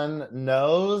 everyone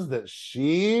knows that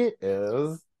she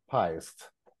is piced.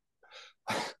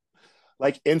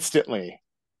 Like instantly.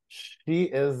 She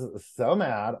is so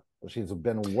mad. She's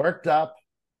been worked up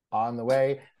on the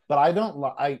way, but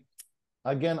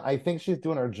I think she's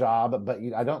doing her job, but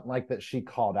I don't like that she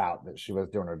called out that she was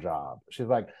doing her job. She's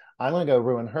like, I'm going to go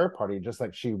ruin her party just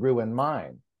like she ruined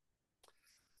mine.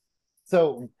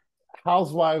 So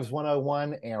Housewives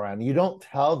 101, Erin, you don't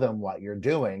tell them what you're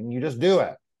doing. You just do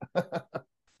it.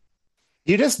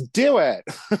 You just do it.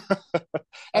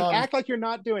 And act like you're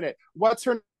not doing it. What's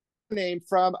her name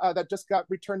from that just got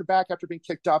returned back after being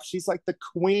kicked off? She's like the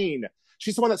queen.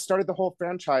 She's the one that started the whole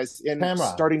franchise in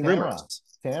starting rumors.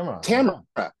 Tamara.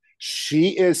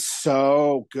 She is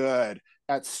so good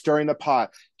at stirring the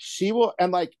pot. She will,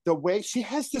 and like the way she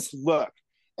has this look,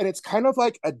 and it's kind of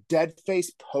like a dead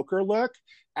face poker look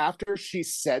after she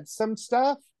said some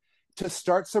stuff to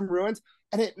start some ruins,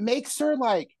 and it makes her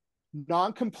like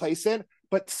non-complacent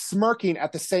but smirking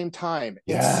at the same time.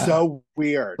 It's so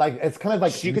weird. Like it's kind of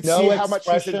like you could see how much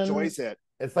she enjoys it.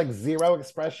 It's like zero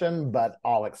expression, but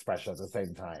all expression at the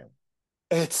same time.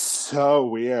 It's so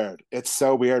weird.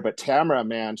 But Tamara,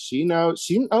 man, she knows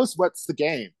what's the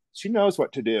game. She knows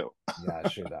what to do. Yeah,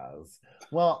 she does.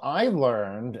 Well, I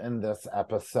learned in this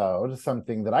episode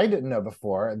something that I didn't know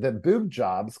before, that boob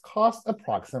jobs cost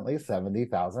approximately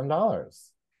 $70,000.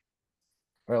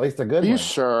 Or at least a good one. Are you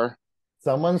sure?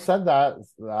 Someone said that.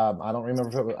 I don't remember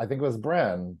if it was, I think it was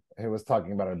Bren who was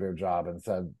talking about a boob job and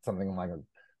said something like,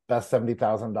 best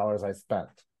 $70,000 I spent.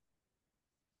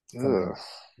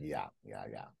 Yeah.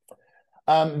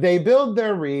 They build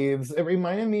their wreaths. It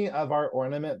reminded me of our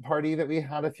ornament party that we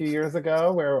had a few years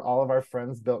ago where all of our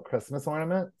friends built Christmas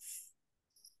ornaments.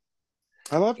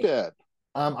 I loved it.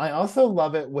 I also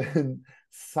love it when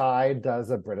Sai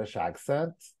does a British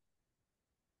accent.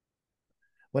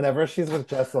 Whenever she's with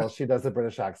Jessel, she does a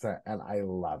British accent, and I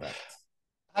love it.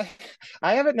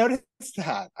 I haven't noticed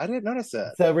that. I didn't notice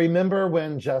it. So remember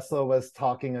when Jessel was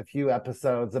talking a few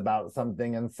episodes about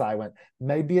something, and Sai went,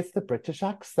 maybe it's the British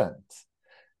accent.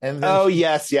 And then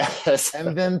yes.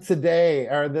 And then today,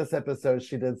 or this episode,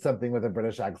 she did something with a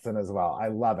British accent as well. I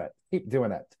love it. Keep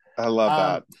doing it. I love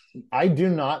that. I do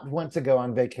not want to go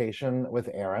on vacation with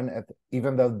Erin,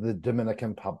 even though the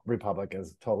Dominican Republic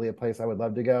is totally a place I would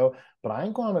love to go, but I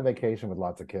ain't going on a vacation with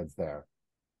lots of kids there.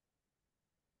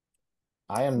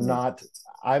 I am not.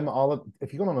 I'm all of,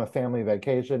 if you go on a family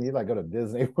vacation, you like go to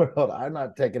Disney World. I'm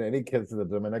not taking any kids to the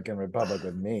Dominican Republic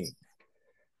with me.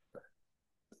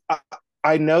 I,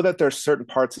 I know that there's certain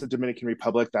parts of the Dominican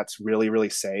Republic that's really, really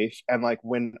safe. And like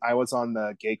when I was on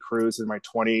the gay cruise in my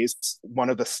 20s, one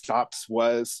of the stops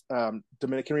was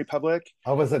Dominican Republic.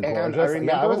 Oh, was it And I gorgeous? Yeah, I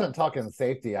remember, wasn't talking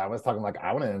safety. I was talking like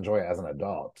I want to enjoy it as an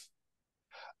adult.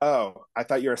 oh, I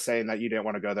thought you were saying that you didn't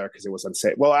want to go there because it was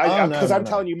unsafe. Well, Oh no, because no, I'm no.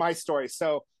 telling you my story.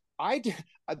 So I did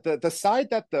the side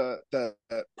that the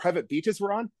private beaches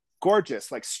were on,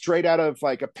 gorgeous, like straight out of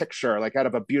like a picture, like out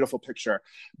of a beautiful picture.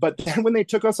 But then when they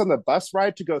took us on the bus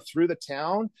ride to go through the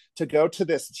town to go to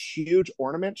this huge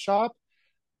ornament shop,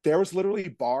 there was literally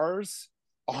bars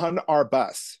on our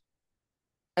bus.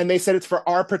 And they said it's for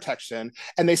our protection.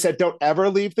 And they said, don't ever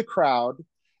leave the crowd.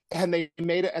 And they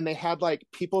made it, and they had like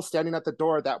people standing at the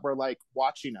door that were like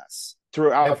watching us I've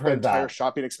throughout the heard entire that.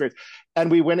 shopping experience. And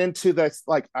we went into this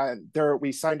like there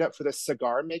we signed up for this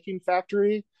cigar making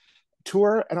factory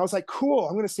tour, and I was like, cool,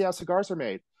 I'm going to see how cigars are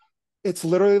made. It's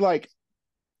literally like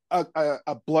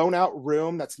a blown out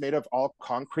room that's made of all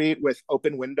concrete with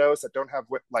open windows that don't have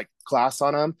like glass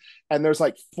on them, and there's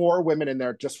like four women in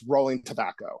there just rolling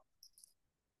tobacco.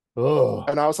 Oh,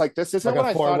 And I was like, this isn't like a what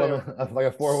I four thought it. woman, like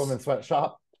a four woman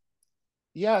sweatshop.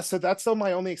 Yeah, so that's still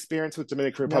my only experience with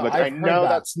Dominican No, Republic. I I've heard know that.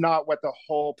 that's not what the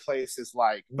whole place is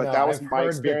like, but No, that was I've my heard that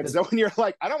experience. So when you're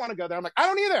like, I don't want to go there, I'm like, I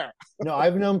don't either. no,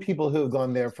 I've known people who've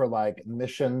gone there for like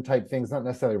mission type things, not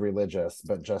necessarily religious,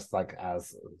 but just like as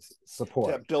To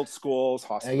support. build schools,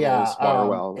 Yeah, hospitals, water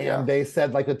well. and Yeah. they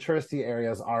said like the touristy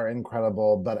areas are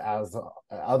incredible, but as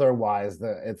otherwise,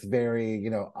 it's very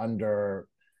under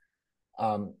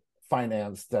um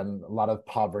financed and a lot of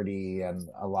poverty and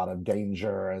a lot of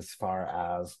danger as far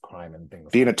as crime and things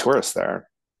Being like a tourist there,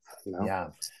 you that. know. Yeah.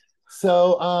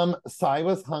 So Sai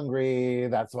was hungry.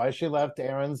 That's why she left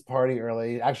Aaron's party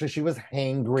early. Actually, she was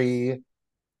hangry.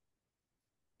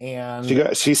 And She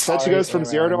said she sorry, goes from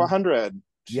 0 to Aaron. 100.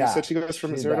 She Yeah, said she goes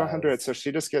from she 0 to 100. does. So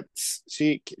she just gets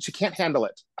she can't handle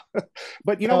it.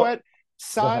 But you know So what?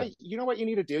 go ahead. Sai, you know what you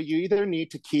need to do? You either need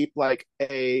to keep like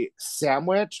a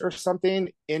sandwich or something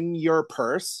in your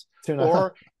purse Tuna.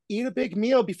 or eat a big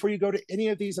meal before you go to any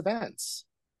of these events.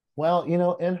 Well,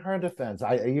 in her defense,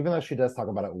 I even though she does talk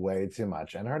about it way too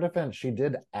much, in her defense, she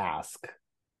did ask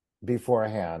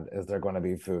beforehand, is there going to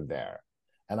be food there?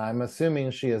 And I'm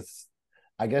assuming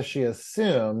I guess she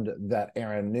assumed that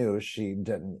Aaron knew she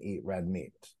didn't eat red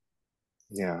meat.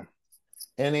 Yeah.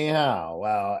 Anyhow,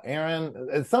 well, Aaron,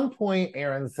 at some point,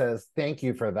 Aaron says, thank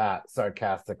you for that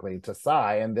sarcastically to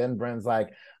Sai. And then Bryn's like,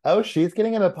 oh, she's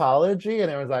getting an apology. And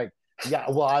Aaron's like, yeah,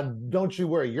 well, don't you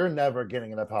worry. You're never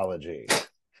getting an apology.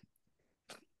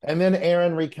 And then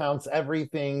Aaron recounts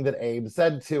everything that Abe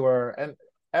said to her. And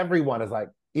everyone is like,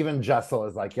 even Jessel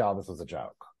is like, y'all, this was a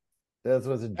joke. This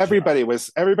was a joke. Everybody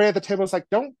at the table was like,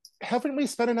 don't haven't we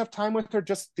spent enough time with her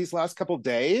just these last couple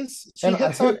days? She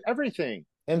hits on everything.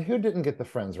 And who didn't get the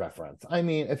Friends reference? I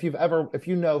mean, if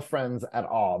you know Friends at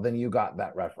all, then you got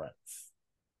that reference.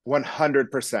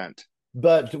 100%.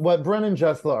 But what Bryn and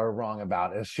Jessel are wrong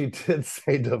about is she did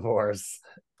say divorce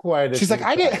quite a She's few like,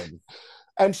 I times. did.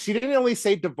 And she didn't only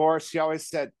say divorce, she always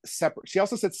said separate. She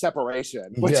also said separation,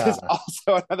 which is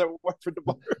also another word for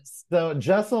divorce. So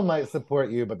Jessel might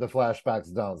support you, but the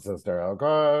flashbacks don't, sister.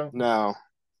 Okay. No.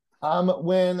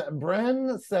 When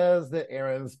Bryn says that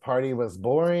Aaron's party was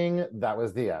boring, that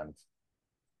was the end.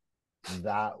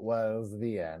 That was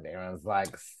the end. Aaron's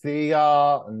like, see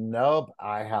y'all. Nope.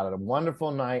 I had a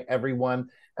wonderful night. Everyone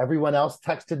else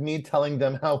texted me telling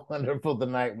them how wonderful the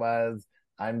night was.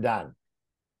 I'm done.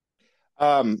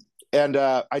 And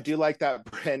I do like that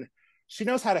Bryn, she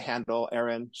knows how to handle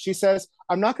Aaron. She says,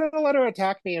 I'm not going to let her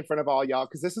attack me in front of all y'all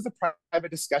because this is a private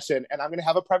discussion and I'm going to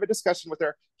have a private discussion with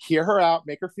her, hear her out,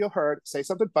 make her feel heard, say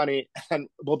something funny, and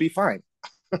we'll be fine.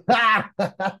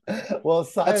 Well,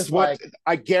 that's what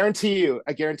I guarantee you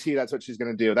that's what she's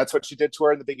going to do. That's what she did to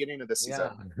her in the beginning of this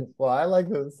season. Yeah. Well, I like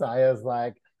that Saya's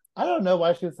like, I don't know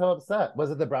why she's so upset.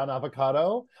 Was it the brown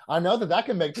avocado? I know that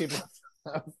can make people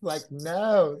I was like,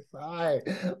 no, Sai,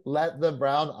 let the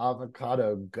brown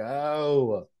avocado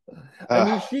go.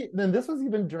 I mean, then this was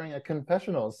even during a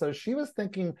confessional. So she was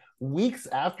thinking weeks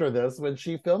after this, when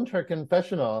she filmed her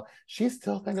confessional, she's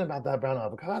still thinking about that brown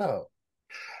avocado.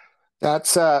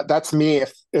 That's me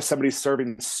if somebody's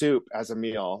serving soup as a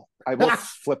meal. I will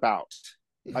flip out.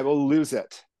 I will lose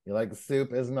it. You're like,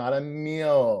 soup is not a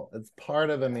meal. It's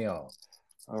part of a meal.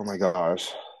 Oh my gosh.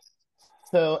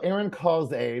 So Erin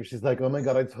calls Abe. She's like, oh my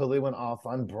God, I totally went off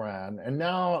on Bran. And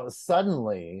now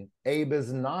suddenly Abe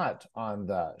is not on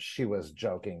the she was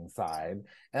joking side.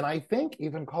 And I think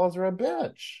even calls her a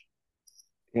bitch.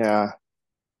 Yeah.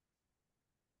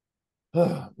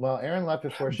 Well, Erin left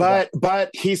before she got...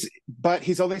 but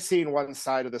he's only seen one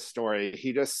side of the story.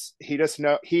 He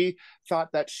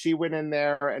thought that she went in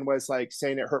there and was like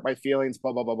saying it hurt my feelings,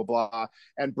 blah blah blah blah blah,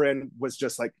 and Bryn was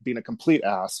just like being a complete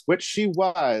ass, which she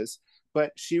was,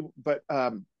 but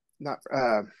not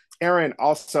Erin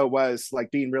also was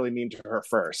like being really mean to her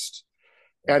first.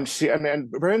 And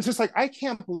Bryn's just like, I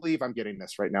can't believe I'm getting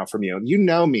this right now from you. You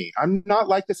know me. I'm not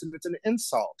like this, and it's an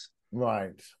insult.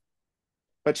 Right.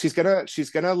 But she's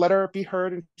gonna let her be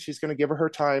heard, and she's gonna give her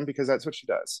time because that's what she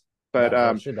does. But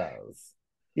that's what she does.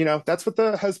 You know, that's what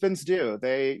the husbands do.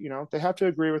 They have to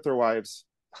agree with their wives.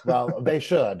 Well, they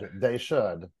should.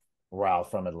 Ralph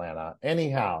from Atlanta.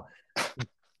 Anyhow,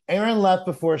 Erin left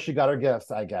before she got her gifts,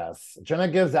 I guess. Jenna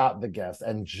gives out the gifts,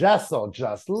 and Jessel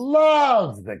just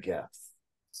loves the gifts.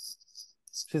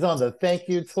 She's on the thank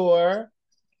you tour.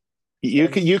 You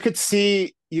could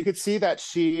see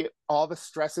that all the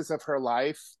stresses of her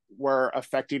life were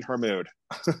affecting her mood.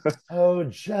 Oh,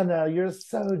 Jenna, you're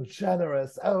so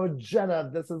generous. Oh, Jenna,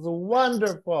 this is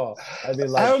wonderful. I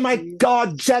mean, like, oh my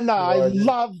God, Jenna, I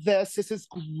love this. This is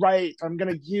great. I'm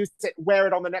gonna wear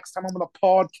it on the next time I'm on the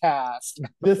podcast.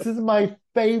 This is my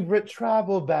favorite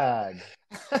travel bag.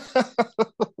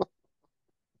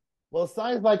 Well,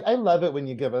 Sai's like, I love it when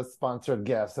you give us sponsored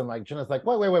gifts. And like Jenna's like,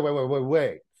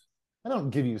 wait. I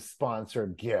don't give you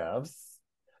sponsored gifts.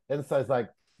 And Sai's like,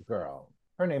 girl,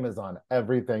 her name is on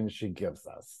everything she gives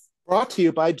us. Brought to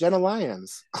you by Jenna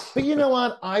Lyons. But you know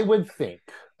what? I would think,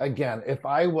 again, if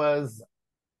I was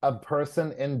a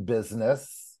person in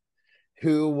business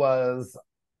who was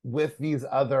with these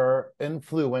other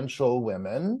influential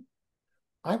women,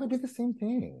 I would do the same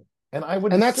thing. And I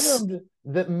would assume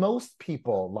that most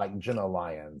people like Jenna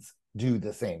Lyons do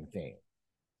the same thing.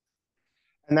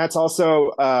 And that's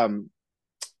also,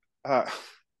 I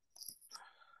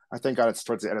thank God it's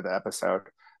towards the end of the episode.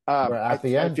 We're at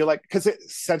the end. I feel like, because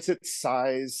since it's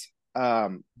Sai's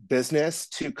business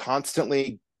to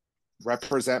constantly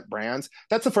represent brands,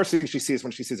 that's the first thing she sees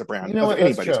when she sees a brand. You know what?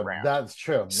 Anybody's brand. That's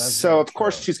true. So of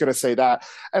course she's going to say that.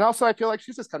 And also I feel like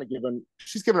she's just kind of giving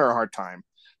her a hard time.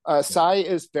 Sai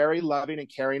is very loving and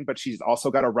caring, but she's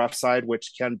also got a rough side,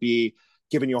 which can be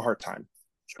giving you a hard time.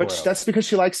 True. But that's because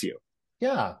she likes you.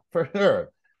 Yeah, for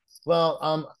sure.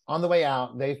 Well, on the way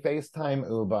out, they FaceTime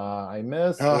Uba. I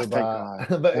miss Uba.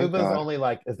 But Uba's only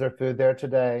like, is there food there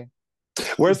today?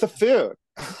 Where's the food?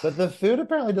 But the food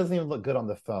apparently doesn't even look good on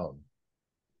the phone.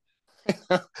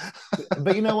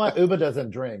 But you know what? Uba doesn't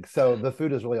drink, so the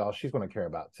food is really all she's going to care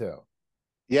about too.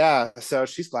 Yeah, so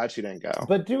she's glad she didn't go.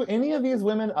 But do any of these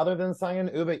women, other than Sai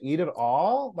and Uba, eat at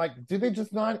all? Like, do they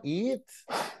just not eat?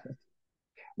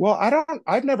 Well,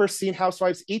 I've never seen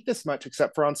housewives eat this much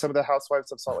except for on some of the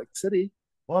Housewives of Salt Lake City.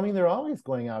 Well, I mean, they're always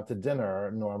going out to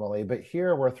dinner normally, but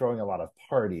here we're throwing a lot of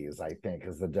parties, I think,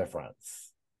 is the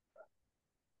difference.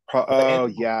 Oh,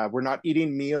 yeah. We're not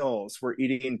eating meals. We're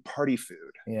eating party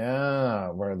food. Yeah,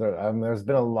 where there's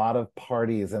been a lot of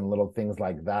parties and little things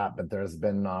like that, but there's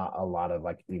been not a lot of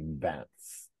like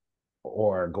events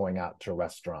or going out to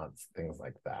restaurants, things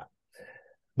like that.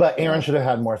 But Erin should have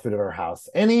had more food at her house.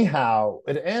 Anyhow,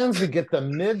 it ends. We get the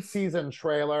mid-season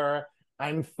trailer.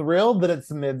 I'm thrilled that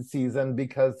it's mid-season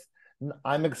because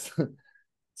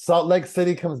Salt Lake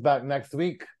City comes back next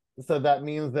week. So that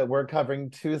means that we're covering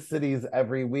 2 cities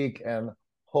every week. And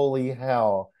holy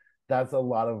hell, that's a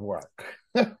lot of work.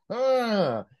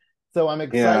 So I'm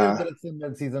excited that it's a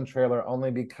mid-season trailer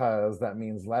only because that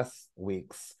means less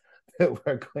weeks that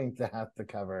we're going to have to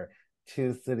cover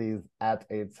 2 cities at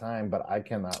a time, but I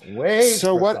cannot wait.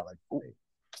 So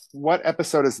what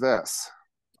episode is this?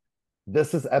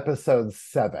 This is episode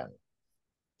 7.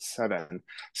 7.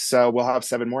 So we'll have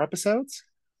 7 more episodes?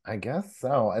 I guess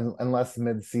so. Unless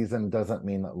mid-season doesn't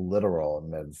mean literal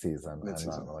mid-season. I'm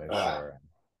not really sure.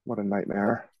 What a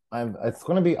nightmare. It's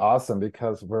going to be awesome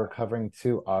because we're covering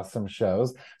 2 awesome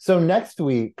shows. So next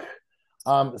week,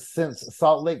 since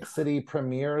Salt Lake City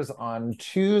premieres on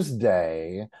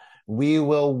Tuesday, we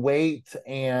will wait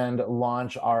and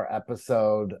launch our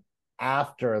episode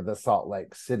after the Salt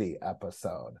Lake City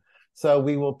episode. So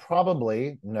we will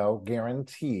probably, no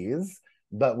guarantees,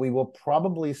 but we will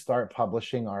probably start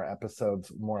publishing our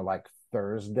episodes more like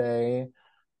Thursday,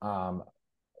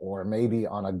 or maybe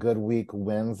on a good week,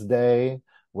 Wednesday,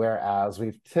 whereas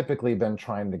we've typically been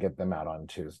trying to get them out on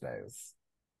Tuesdays.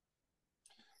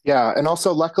 Yeah, and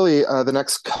also luckily, the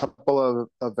next couple of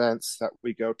events that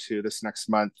we go to this next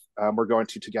month, we're going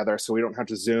to together, so we don't have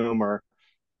to Zoom or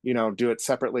do it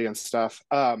separately and stuff.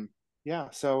 Yeah,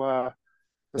 so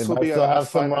We this will might be still a have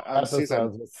some fun raw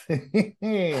season. episodes.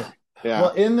 Well,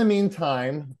 Yeah, in the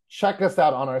meantime, check us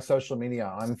out on our social media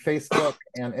on Facebook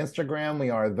and Instagram. We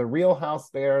are The Real House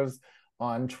Bears.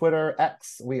 On Twitter,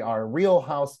 X, we are Real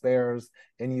House Bears.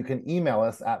 And you can email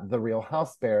us at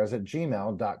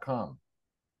therealhousebears@gmail.com.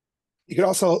 you could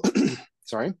also,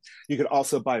 sorry, you could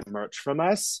also buy merch from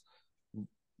us.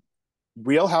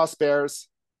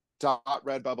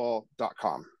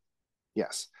 realhousebears.redbubble.com.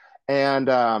 Yes.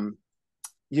 And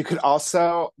you could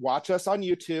also watch us on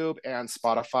YouTube and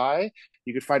Spotify.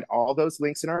 You could find all those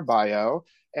links in our bio.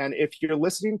 And if you're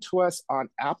listening to us on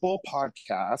Apple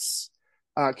Podcasts,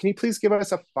 can you please give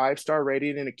us a 5-star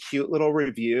rating and a cute little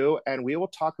review? And we will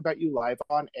talk about you live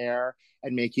on air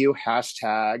and make you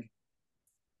hashtag.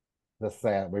 Just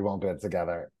say it. We won't do it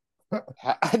together.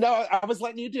 No, I was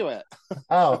letting you do it.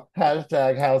 Oh,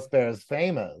 hashtag House Bears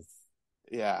famous.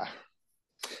 Yeah.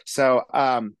 So,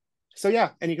 so yeah,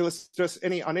 and you can listen to us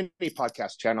on any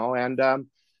podcast channel, and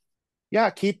yeah,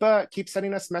 keep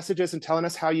sending us messages and telling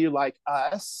us how you like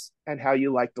us and how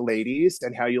you like the ladies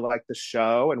and how you like the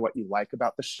show and what you like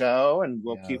about the show, and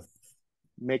we'll keep Yes.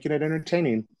 making it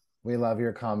entertaining. We love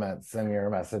your comments and your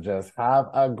messages. Have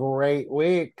a great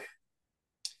week.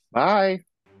 Bye.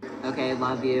 Okay,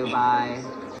 love you.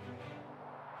 Bye.